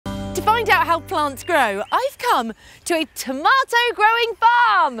To find out how plants grow, I've come to a tomato growing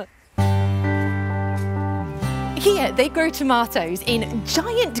farm. Here they grow tomatoes in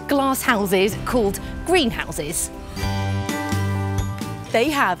giant glass houses called greenhouses. They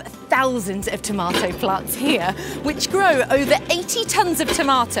have thousands of tomato plants here, which grow over 80 tons of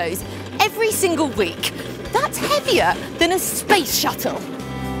tomatoes every single week. That's heavier than a space shuttle.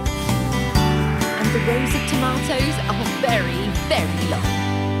 And the rows of tomatoes are very, very long.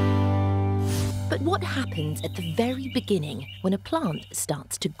 But what happens at the very beginning when a plant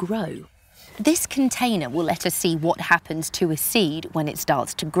starts to grow? This container will let us see what happens to a seed when it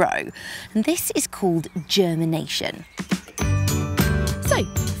starts to grow. And this is called germination. So,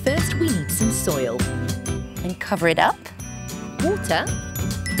 first we need some soil. Then cover it up, water,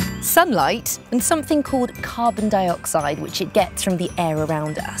 sunlight, and something called carbon dioxide, which it gets from the air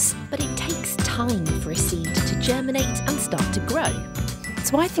around us. But it takes time for a seed to germinate and start to grow.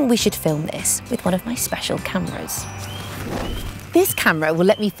 So I think we should film this with one of my special cameras. This camera will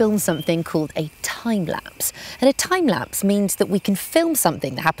let me film something called a time-lapse. And a time-lapse means that we can film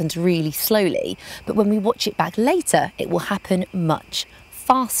something that happens really slowly, but when we watch it back later, it will happen much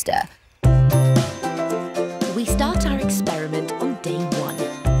faster. We start our experiment on day 1.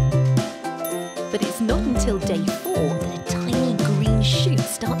 But it's not until day 4 that a tiny green shoot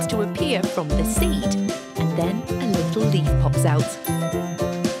starts to appear from the seed. And then a little leaf pops out.